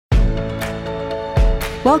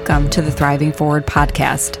Welcome to the Thriving Forward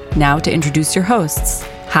podcast. Now to introduce your hosts.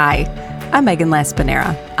 Hi, I'm Megan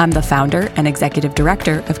Laspinera. I'm the founder and executive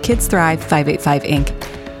director of Kids Thrive 585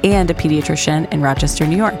 Inc. and a pediatrician in Rochester,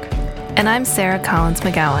 New York. And I'm Sarah Collins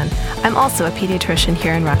McGowan. I'm also a pediatrician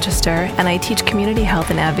here in Rochester, and I teach community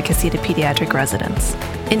health and advocacy to pediatric residents.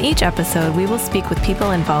 In each episode, we will speak with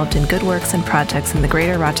people involved in good works and projects in the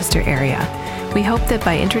greater Rochester area. We hope that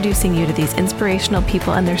by introducing you to these inspirational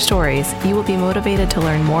people and their stories, you will be motivated to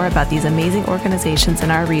learn more about these amazing organizations in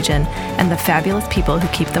our region and the fabulous people who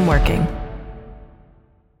keep them working.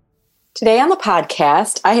 Today on the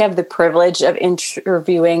podcast, I have the privilege of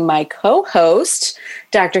interviewing my co-host,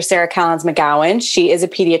 Dr. Sarah Collins McGowan. She is a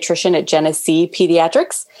pediatrician at Genesee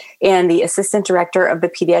Pediatrics and the assistant director of the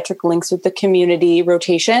Pediatric Links with the Community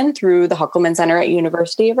rotation through the Huckelman Center at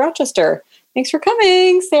University of Rochester. Thanks for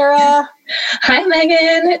coming, Sarah. Hi,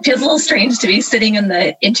 Megan. It feels a little strange to be sitting in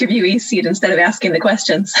the interviewee seat instead of asking the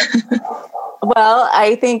questions. Well,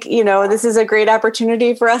 I think, this is a great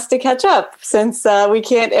opportunity for us to catch up since we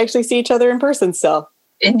can't actually see each other in person still.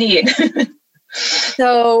 Indeed.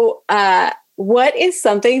 So what is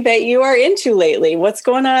something that you are into lately? What's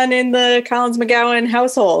going on in the Collins McGowan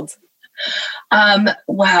household?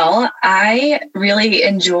 Well, I really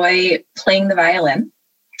enjoy playing the violin.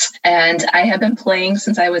 And I have been playing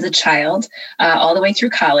since I was a child, all the way through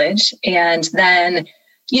college. And then,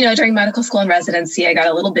 during medical school and residency, I got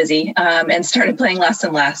a little busy and started playing less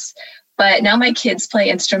and less. But now my kids play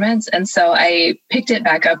instruments. And so I picked it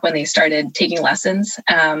back up when they started taking lessons.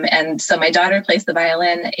 And so my daughter plays the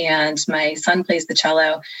violin and my son plays the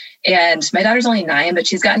cello. And my daughter's only 9, but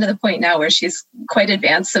she's gotten to the point now where she's quite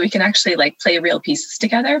advanced. So we can actually play real pieces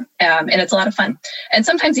together. And it's a lot of fun. And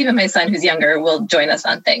sometimes even my son, who's younger, will join us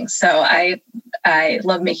on things. So I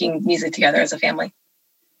love making music together as a family.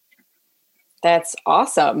 That's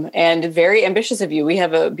awesome and very ambitious of you. We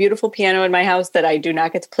have a beautiful piano in my house that I do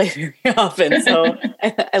not get to play very often. So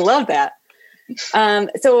I love that.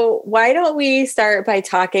 So why don't we start by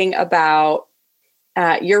talking about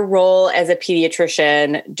your role as a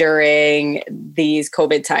pediatrician during these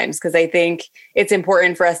COVID times? Because I think it's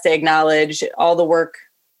important for us to acknowledge all the work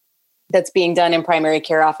that's being done in primary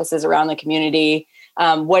care offices around the community.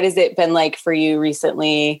 What has it been like for you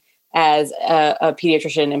recently as a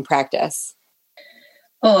pediatrician in practice?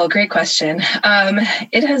 Oh, great question.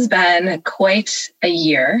 It has been quite a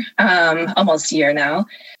year, almost a year now,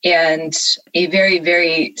 and a very,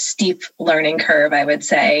 very steep learning curve, I would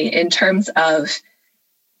say, in terms of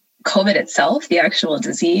COVID itself, the actual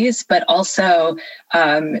disease, but also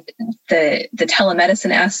the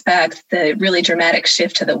telemedicine aspect, the really dramatic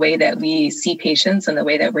shift to the way that we see patients and the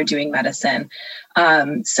way that we're doing medicine.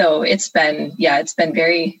 So it's been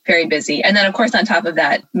very, very busy. And then of course, on top of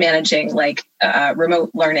that, managing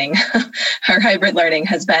remote learning or hybrid learning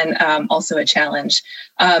has been also a challenge.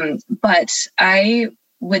 But I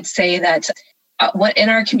would say that what in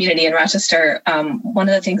our community in Rochester, one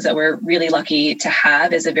of the things that we're really lucky to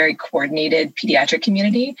have is a very coordinated pediatric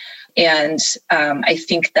community. And I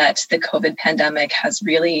think that the COVID pandemic has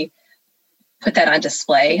really put that on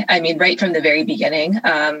display. I mean, right from the very beginning,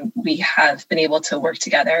 we have been able to work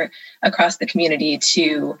together across the community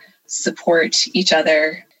to support each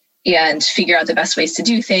other and figure out the best ways to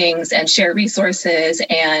do things and share resources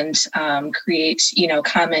and create,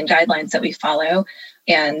 common guidelines that we follow.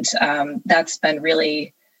 And that's been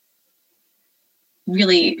really,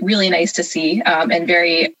 really, really nice to see and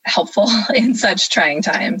very helpful in such trying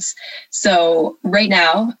times. So right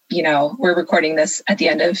now, we're recording this at the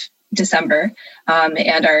end of December,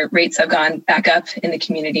 and our rates have gone back up in the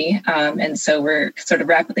community. And so we're sort of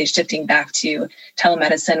rapidly shifting back to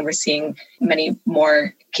telemedicine. We're seeing many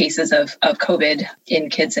more cases of COVID in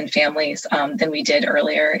kids and families than we did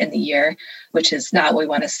earlier in the year, which is not what we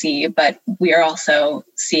want to see. But we are also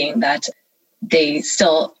seeing that they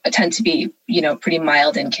still tend to be, pretty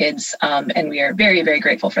mild in kids. And we are very, very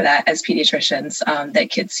grateful for that as pediatricians,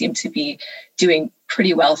 that kids seem to be doing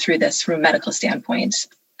pretty well through this from a medical standpoint.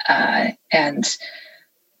 And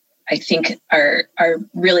I think our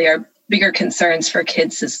bigger concerns for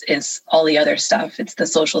kids is all the other stuff. It's the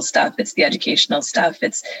social stuff. It's the educational stuff.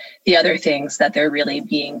 It's the other things that they're really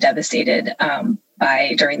being devastated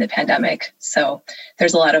by during the pandemic. So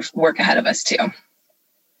there's a lot of work ahead of us too.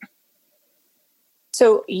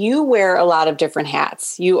 So you wear a lot of different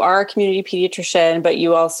hats. You are a community pediatrician, but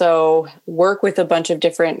you also work with a bunch of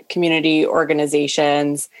different community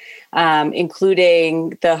organizations,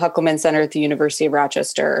 including the Huckelman Center at the University of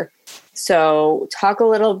Rochester. So talk a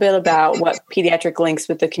little bit about what Pediatric Links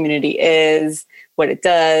with the Community is, what it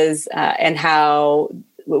does, and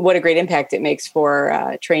what a great impact it makes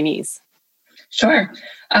for trainees. Sure.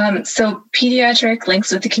 So pediatric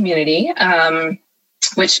links with the community,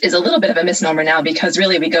 which is a little bit of a misnomer now because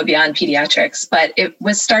really we go beyond pediatrics, but it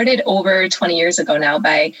was started over 20 years ago now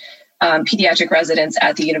by pediatric residents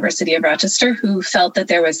at the University of Rochester who felt that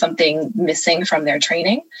there was something missing from their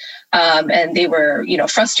training. And they were,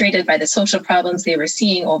 frustrated by the social problems they were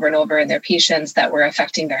seeing over and over in their patients that were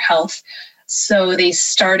affecting their health. So they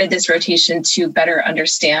started this rotation to better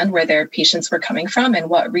understand where their patients were coming from and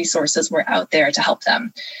what resources were out there to help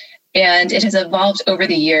them. And it has evolved over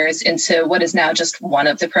the years into what is now just one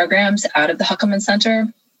of the programs out of the Huckelman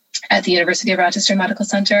Center at the University of Rochester Medical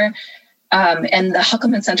Center. And the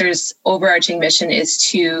Huckelman Center's overarching mission is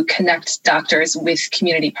to connect doctors with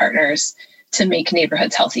community partners to make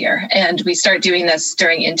neighborhoods healthier. And we start doing this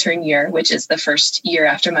during intern year, which is the first year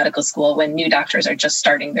after medical school when new doctors are just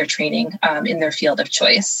starting their training in their field of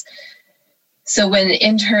choice. So when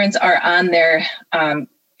interns are on their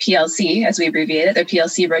PLC, as we abbreviate it, their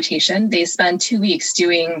PLC rotation, they spend 2 weeks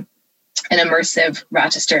doing an immersive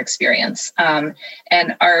Rochester experience.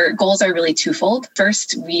 And our goals are really twofold.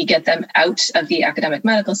 First, we get them out of the academic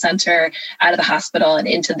medical center, out of the hospital and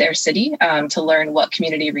into their city to learn what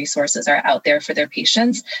community resources are out there for their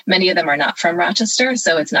patients. Many of them are not from Rochester,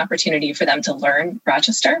 so it's an opportunity for them to learn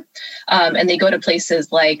Rochester. And they go to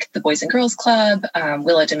places like the Boys and Girls Club,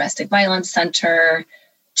 Willow Domestic Violence Center,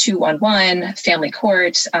 211, Family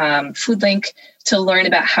Court, Food Link, to learn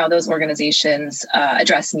about how those organizations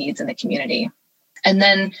address needs in the community. And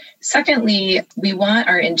then secondly, we want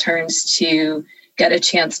our interns to get a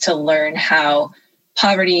chance to learn how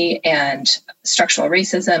poverty and structural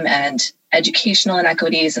racism and educational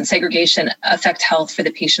inequities and segregation affect health for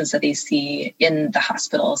the patients that they see in the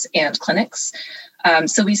hospitals and clinics.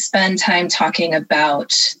 So we spend time talking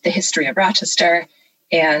about the history of Rochester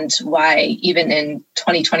and why even in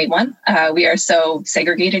 2021, we are so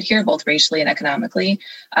segregated here, both racially and economically.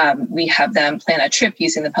 We have them plan a trip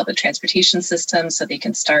using the public transportation system so they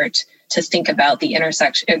can start to think about the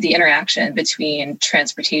interaction between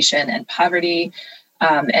transportation and poverty,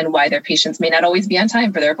 and why their patients may not always be on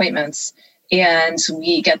time for their appointments. And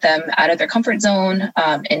we get them out of their comfort zone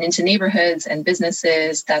and into neighborhoods and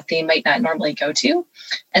businesses that they might not normally go to.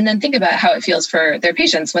 And then think about how it feels for their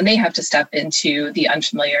patients when they have to step into the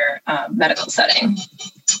unfamiliar medical setting.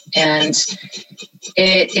 And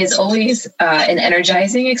it is always an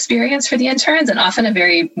energizing experience for the interns and often a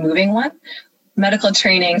very moving one. Medical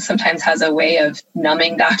training sometimes has a way of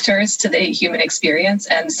numbing doctors to the human experience.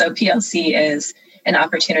 And so PLC is an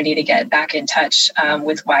opportunity to get back in touch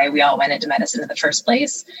with why we all went into medicine in the first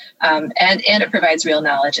place. And it provides real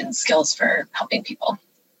knowledge and skills for helping people.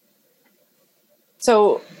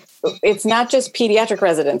 So it's not just pediatric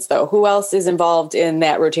residents, though. Who else is involved in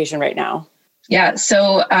that rotation right now? Yeah,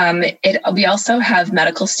 so we also have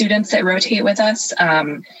medical students that rotate with us.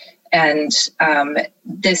 And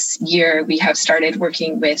this year we have started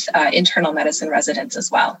working with internal medicine residents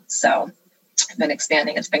as well. So I've been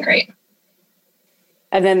expanding. It's been great.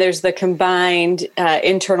 And then there's the combined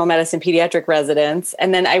internal medicine pediatric residents.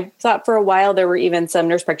 And then I thought for a while there were even some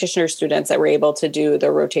nurse practitioner students that were able to do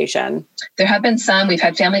the rotation. There have been some. We've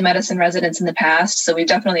had family medicine residents in the past. So we've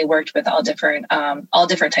definitely worked with all different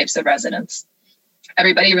types of residents.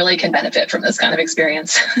 Everybody really can benefit from this kind of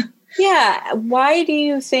experience. Yeah. Why do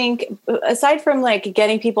you think, aside from like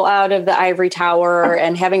getting people out of the ivory tower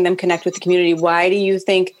and having them connect with the community, why do you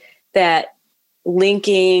think that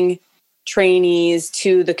linking trainees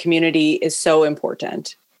to the community is so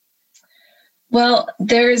important? Well,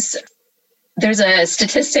 there's a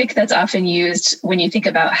statistic that's often used when you think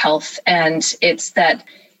about health, and it's that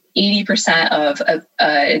 80% of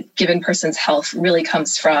a given person's health really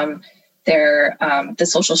comes from their the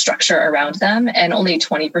social structure around them, and only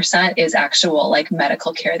 20% is actual like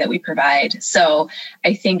medical care that we provide. So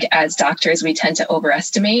I think as doctors, we tend to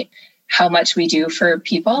overestimate how much we do for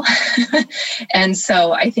people. And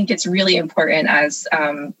so I think it's really important as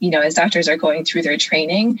doctors are going through their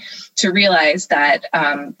training to realize that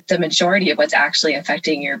the majority of what's actually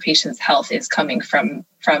affecting your patient's health is coming from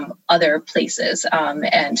other places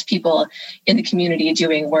and people in the community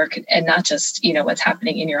doing work, and not just, what's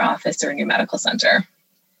happening in your office or in your medical center.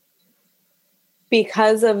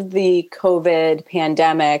 Because of the COVID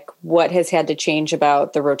pandemic, what has had to change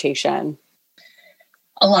about the rotation?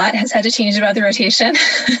 A lot has had to change about the rotation.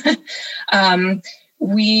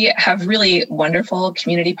 We have really wonderful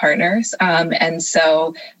community partners. And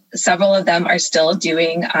so several of them are still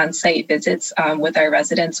doing on-site visits with our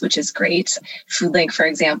residents, which is great. FoodLink, for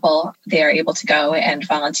example, they are able to go and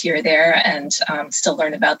volunteer there and still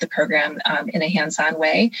learn about the program in a hands-on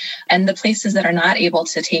way. And the places that are not able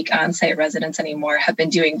to take on-site residents anymore have been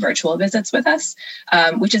doing virtual visits with us,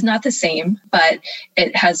 which is not the same, but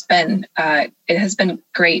it has been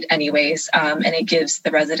great anyways. And it gives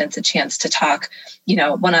the residents a chance to talk,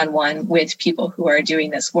 one-on-one with people who are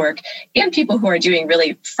doing this work and people who are doing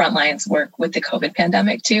really frontlines work with the COVID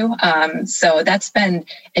pandemic too. So that's been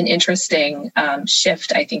an interesting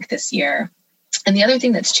shift, I think, this year. And the other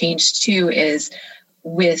thing that's changed too is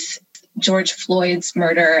with George Floyd's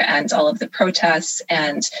murder and all of the protests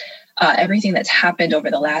and everything that's happened over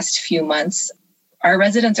the last few months, our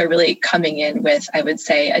residents are really coming in with, I would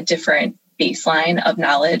say, a different baseline of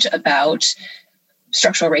knowledge about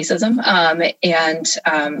structural racism.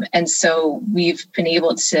 And so we've been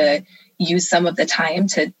able to use some of the time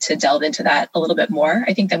to delve into that a little bit more,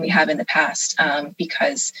 I think, than we have in the past,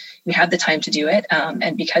 because we have the time to do it,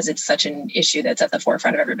 and because it's such an issue that's at the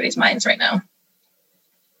forefront of everybody's minds right now.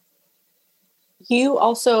 You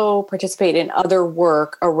also participate in other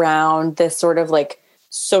work around this sort of like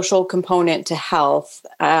social component to health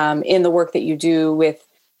in the work that you do with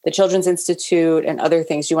the Children's Institute and other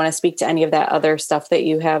things. Do you want to speak to any of that other stuff that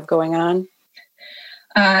you have going on?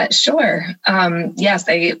 Sure. Yes,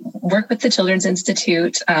 I work with the Children's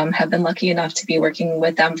Institute, have been lucky enough to be working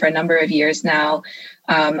with them for a number of years now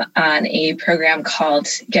on a program called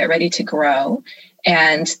Get Ready to Grow.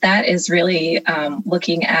 And that is really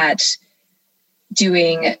looking at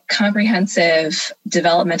doing comprehensive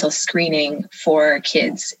developmental screening for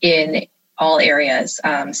kids in all areas.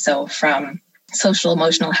 So from social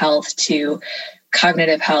emotional health to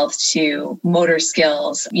cognitive health to motor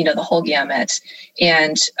skills, the whole gamut.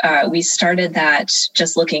 And we started that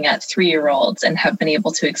just looking at 3-year-olds and have been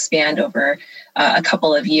able to expand over a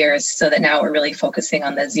couple of years so that now we're really focusing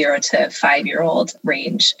on the 0 to 5-year-old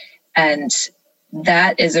range. And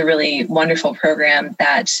that is a really wonderful program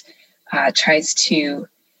that tries to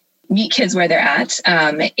meet kids where they're at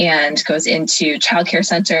and goes into childcare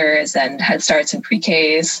centers and Head Starts and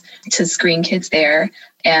pre-Ks to screen kids there.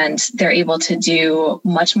 And they're able to do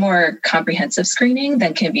much more comprehensive screening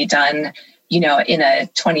than can be done, in a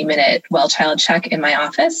 20-minute well-child check in my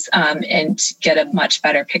office, and get a much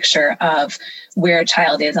better picture of where a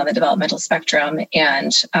child is on the developmental spectrum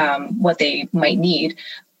and what they might need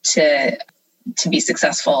to be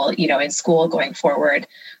successful, in school going forward.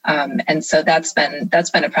 And so that's been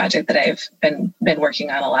a project that I've been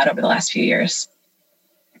working on a lot over the last few years.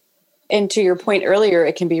 And to your point earlier,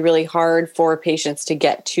 it can be really hard for patients to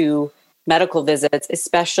get to medical visits,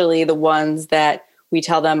 especially the ones that we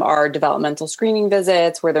tell them are developmental screening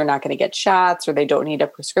visits where they're not going to get shots or they don't need a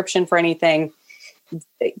prescription for anything.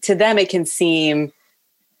 To them, it can seem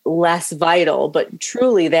less vital, but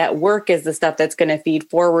truly that work is the stuff that's going to feed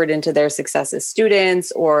forward into their success as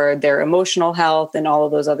students or their emotional health and all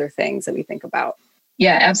of those other things that we think about.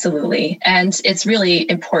 Yeah, absolutely. And it's really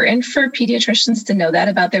important for pediatricians to know that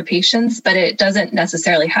about their patients, but it doesn't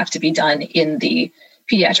necessarily have to be done in the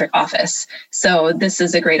pediatric office. So this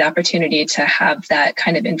is a great opportunity to have that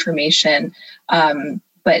kind of information,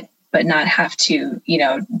 but not have to,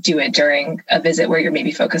 do it during a visit where you're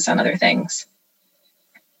maybe focused on other things.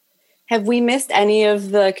 Have we missed any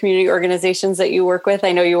of the community organizations that you work with?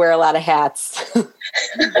 I know you wear a lot of hats.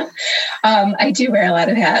 I do wear a lot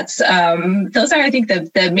of hats. Those are, I think,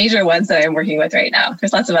 the major ones that I'm working with right now.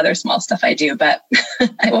 There's lots of other small stuff I do, but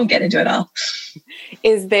I won't get into it all.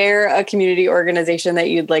 Is there a community organization that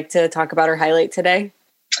you'd like to talk about or highlight today?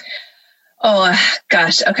 Oh,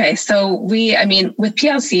 gosh. Okay. So with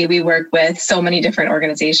PLC, we work with so many different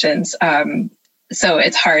organizations. So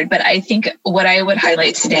it's hard, but I think what I would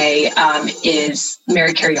highlight today is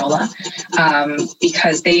Mary Cariola,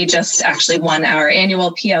 because they just actually won our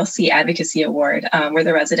annual PLC Advocacy Award, where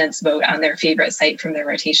the residents vote on their favorite site from their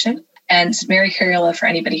rotation. And Mary Cariola, for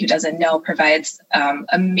anybody who doesn't know, provides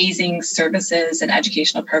amazing services and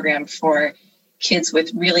educational program for kids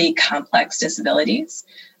with really complex disabilities.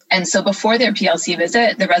 And so before their PLC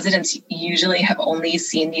visit, the residents usually have only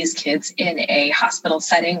seen these kids in a hospital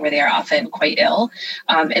setting where they are often quite ill.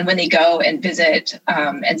 And when they go and visit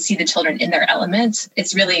and see the children in their element,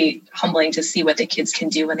 it's really humbling to see what the kids can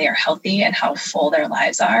do when they are healthy and how full their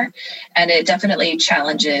lives are. And it definitely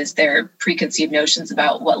challenges their preconceived notions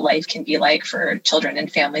about what life can be like for children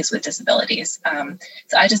and families with disabilities.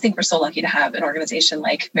 So I just think we're so lucky to have an organization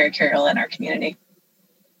like Mary Cariola in our community.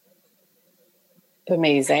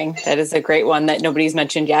 Amazing. That is a great one that nobody's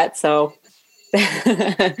mentioned yet. So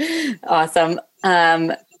awesome.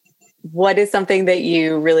 what is something that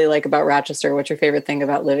you really like about Rochester? What's your favorite thing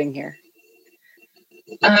about living here?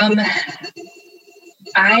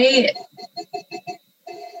 I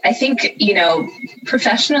think,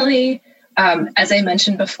 professionally, as I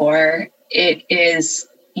mentioned before, it is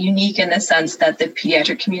unique in the sense that the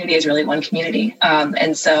pediatric community is really one community.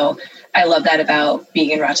 And so I love that about being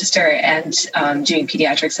in Rochester and doing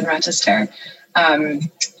pediatrics in Rochester.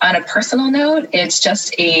 On a personal note, it's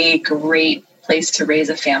just a great place to raise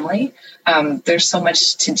a family. There's so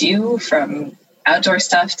much to do, from outdoor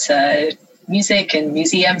stuff to music and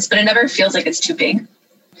museums, but it never feels like it's too big.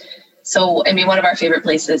 So, one of our favorite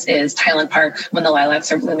places is Highland Park when the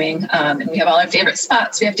lilacs are blooming. And we have all our favorite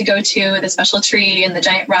spots we have to go to, the special tree and the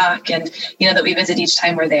giant rock, and, that we visit each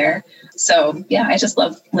time we're there. So, yeah, I just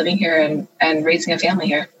love living here and raising a family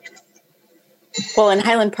here. Well, and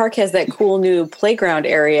Highland Park has that cool new playground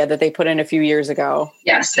area that they put in a few years ago.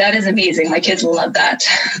 Yes, that is amazing. My kids love that.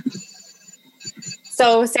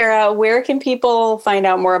 So, Sarah, where can people find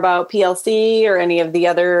out more about PLC or any of the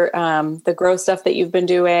other, the grow stuff that you've been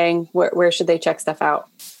doing? Where should they check stuff out?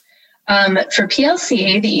 For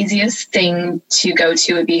PLC, the easiest thing to go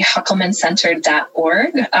to would be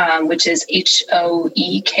huckelmancenter.org, which is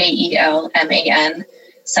HOEKELMAN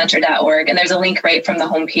center.org. And there's a link right from the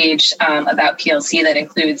homepage about PLC that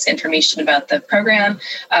includes information about the program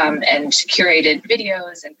and curated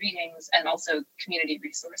videos and readings, and also community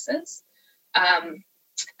resources.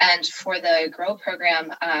 And for the GROW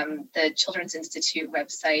program, the Children's Institute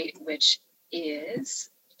website, which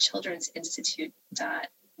is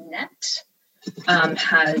children'sinstitute.net,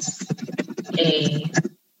 has a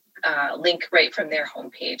link right from their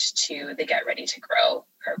homepage to the Get Ready to Grow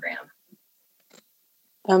program.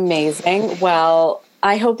 Amazing. Well,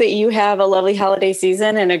 I hope that you have a lovely holiday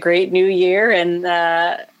season and a great new year, and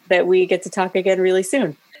that we get to talk again really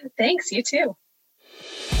soon. Thanks, you too.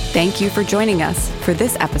 Thank you for joining us for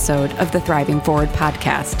this episode of the Thriving Forward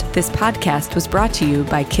podcast. This podcast was brought to you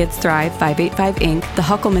by Kids Thrive 585 Inc., the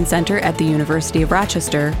Huckelman Center at the University of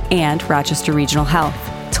Rochester, and Rochester Regional Health.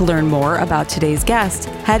 To learn more about today's guest,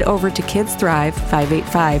 head over to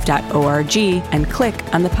kidsthrive585.org and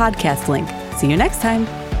click on the podcast link. See you next time.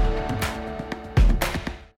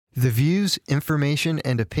 The views, information,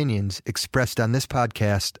 and opinions expressed on this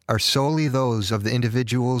podcast are solely those of the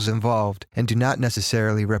individuals involved and do not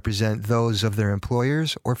necessarily represent those of their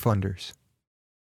employers or funders.